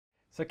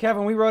So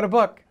Kevin, we wrote a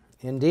book.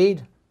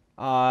 Indeed.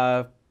 We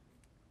don't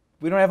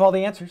have all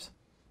the answers.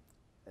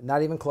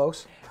 Not even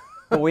close.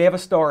 But we have a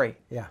story.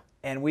 Yeah.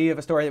 And we have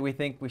a story that we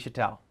think we should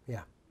tell.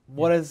 Yeah.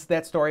 What is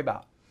that story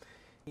about?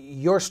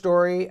 Your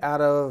story out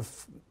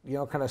of,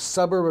 kind of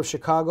suburb of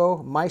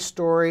Chicago. My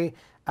story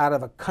out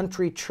of a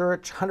country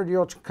church,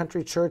 100-year-old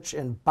country church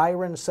in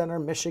Byron Center,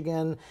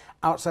 Michigan,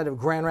 outside of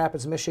Grand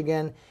Rapids,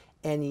 Michigan.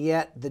 And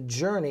yet the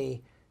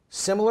journey,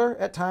 similar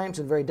at times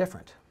and very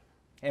different.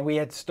 And we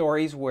had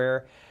stories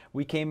where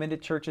we came into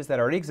churches that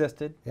already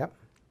existed. Yep.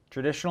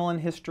 Traditional in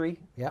history.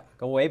 Yep.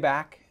 Go way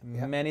back.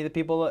 Yep. Many of the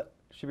people that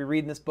should be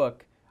reading this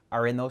book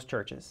are in those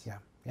churches. Yeah.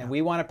 Yeah. And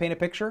we want to paint a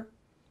picture.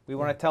 We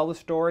want to tell the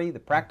story, the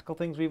practical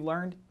things we've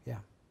learned. Yeah.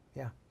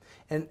 Yeah.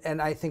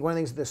 And I think one of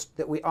the things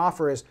that we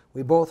offer is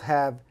we both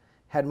have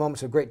had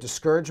moments of great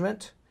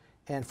discouragement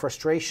and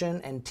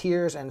frustration and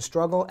tears and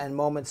struggle, and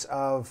moments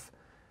of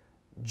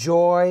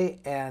joy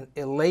and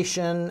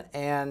elation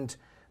and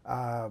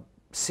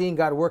seeing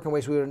God work in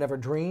ways we would have never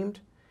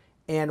dreamed.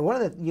 And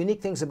one of the unique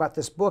things about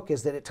this book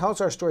is that it tells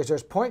our stories.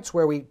 There's points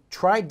where we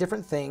tried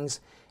different things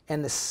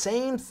and the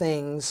same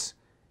things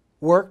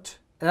worked,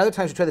 and other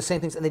times we tried the same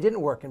things and they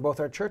didn't work in both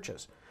our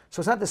churches.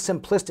 So it's not the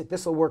simplistic,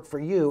 this will work for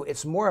you.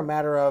 It's more a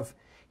matter of,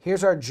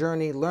 here's our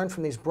journey, learn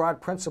from these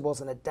broad principles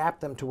and adapt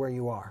them to where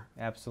you are.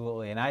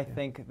 Absolutely. And I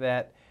think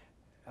that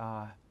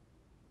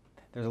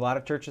there's a lot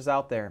of churches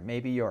out there,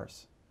 maybe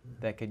yours,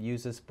 that could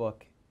use this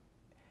book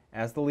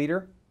as the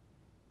leader,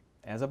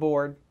 as a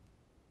board,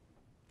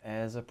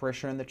 as a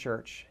parishioner in the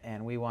church,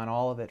 and we want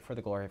all of it for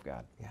the glory of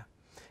God. Yeah.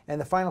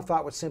 And the final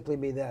thought would simply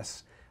be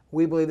this.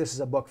 We believe this is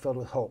a book filled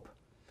with hope.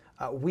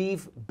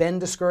 We've been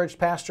discouraged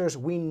pastors.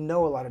 We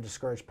know a lot of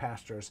discouraged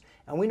pastors.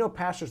 And we know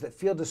pastors that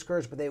feel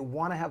discouraged, but they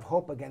want to have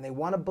hope again. They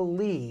want to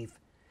believe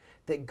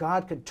that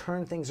God could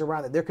turn things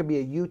around, that there could be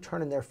a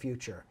U-turn in their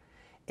future.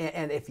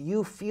 And if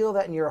you feel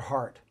that in your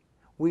heart,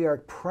 we are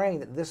praying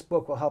that this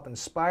book will help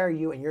inspire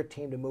you and your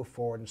team to move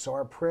forward. And so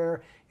our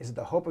prayer is that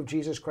the hope of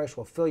Jesus Christ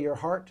will fill your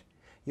heart.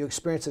 You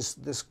experience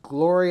this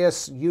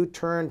glorious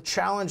U-turn,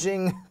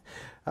 challenging,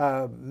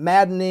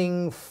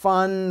 maddening,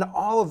 fun,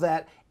 all of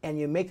that, and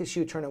you make this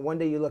U-turn, and one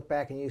day you look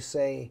back and you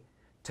say,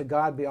 to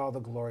God be all the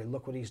glory,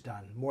 look what he's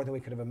done, more than we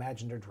could have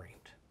imagined or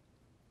dreamed.